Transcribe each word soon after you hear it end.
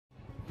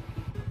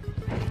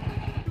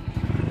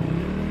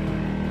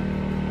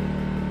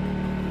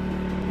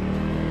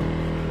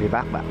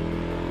back.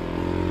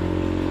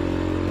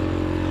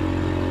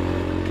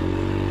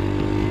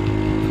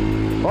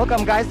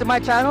 Welcome guys to my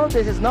channel.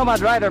 This is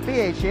Nomadriderph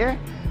here,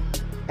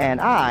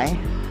 and I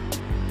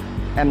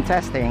am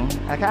testing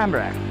a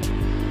camera.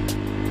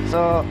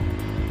 So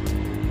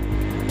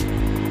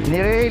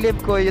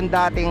nire-relive ko yung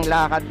dating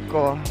lakad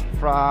ko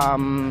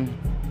from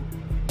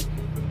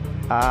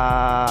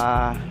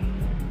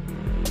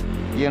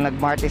yung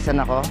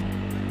nag-Martisan ako,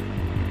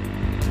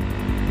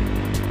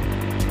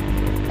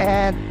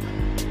 and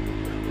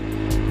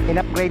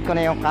in-upgrade ko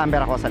na yung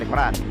camera ko sa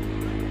likuran.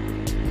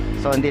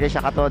 So hindi na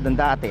siya katulad ng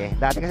dati.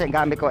 Dati kasi ang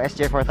gamit ko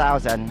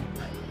SJ5000.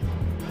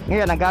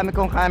 Ngayon ang gamit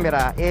kong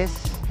camera is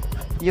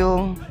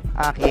yung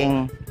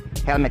aking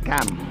helmet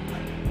cam.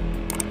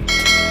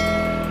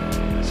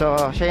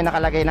 So siya yung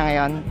nakalagay na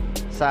ngayon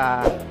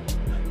sa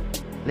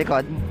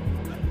likod.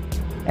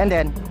 And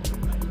then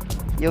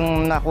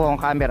yung nakuha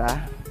kong camera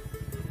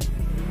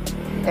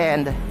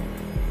and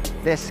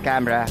this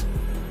camera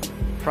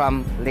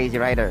from Lazy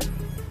Rider.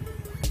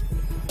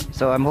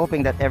 So I'm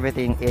hoping that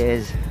everything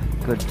is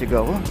good to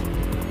go.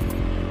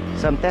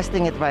 So I'm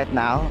testing it right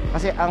now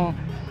kasi ang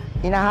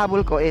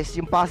inahabol ko is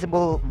yung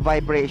possible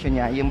vibration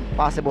niya, yung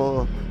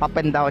possible up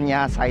and down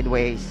niya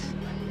sideways,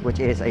 which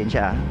is ayun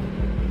siya,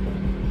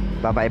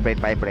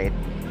 vibrate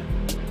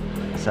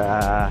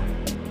sa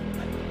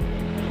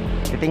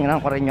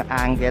titingnan ko rin yung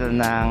angle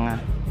ng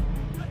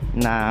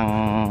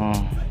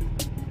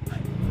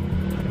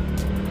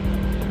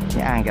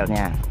yung angle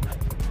niya.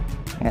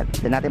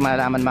 Hindi natin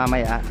malalaman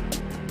mamaya.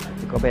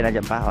 Si Kobe na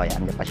dyan pa. Oh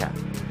yan, dyan pa siya.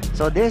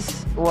 So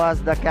this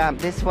was the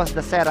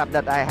setup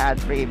that I had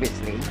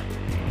previously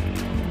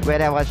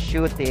when I was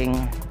shooting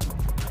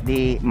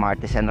the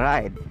Martisan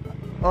ride,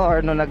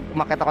 or nung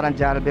nagmakit ako ng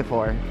Jal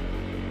before.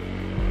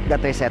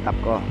 Gato yung setup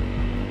ko.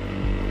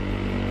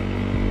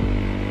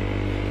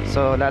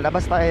 So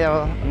lalabas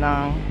tayo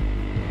ng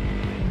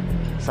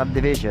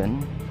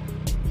subdivision.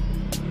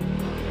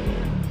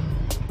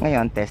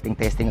 Ngayon testing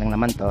lang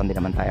naman to, hindi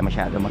naman tayo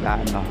masyado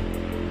mag-ano,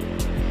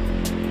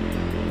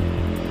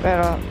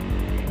 pero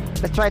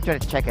let's try to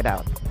check it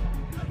out.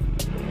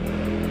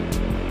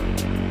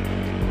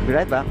 Be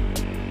right back.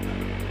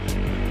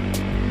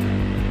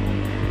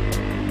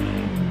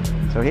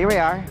 So here we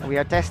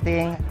are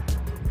testing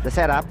the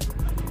setup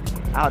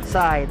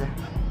outside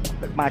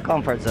my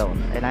comfort zone,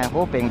 and I'm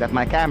hoping that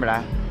my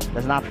camera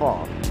does not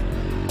fall.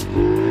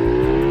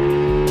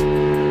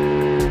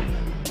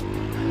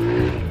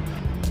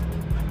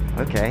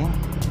 Okay,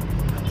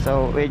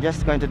 so we're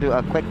just going to do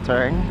a quick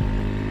turn.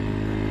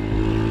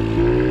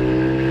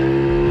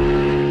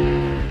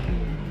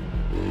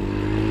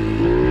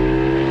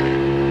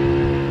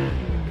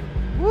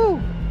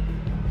 Woo!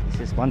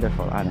 This is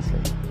wonderful,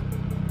 honestly.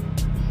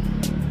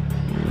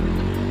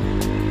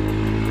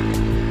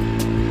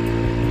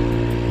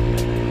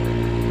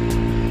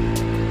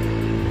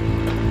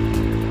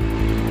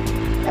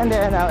 And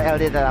then I'll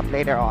edit it up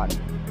later on.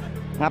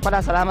 Nga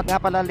pala, salamat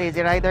nga pala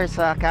Lazy Rider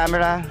sa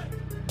camera.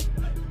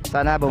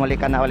 Sana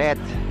bumalik ka na ulit.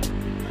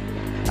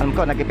 Alam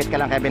ko nagipit ka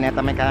lang kay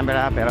bineta may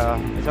camera, pero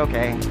it's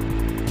okay.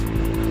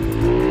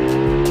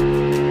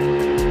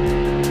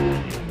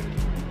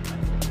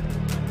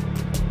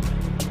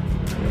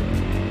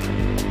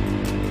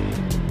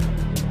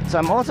 So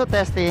I'm also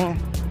testing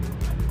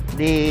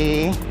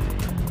the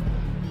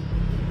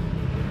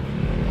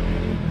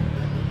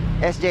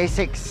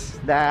SJ6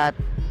 that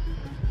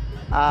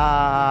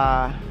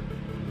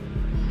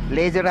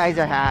Lazy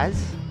Rider has.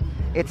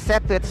 It's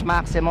set to its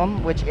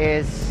maximum, which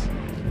is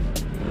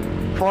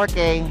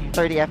 4K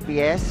 30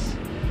 FPS.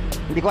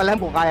 Hindi ko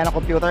alam kung kaya ng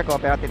computer ko,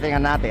 pero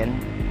titingnan natin.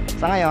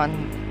 Sa ngayon,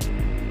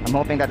 I'm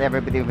hoping that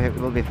everybody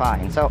will be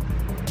fine. So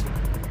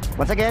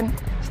once again,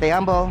 stay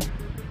humble,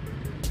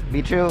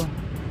 be true,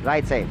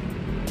 ride safe.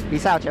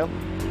 Peace out, yo.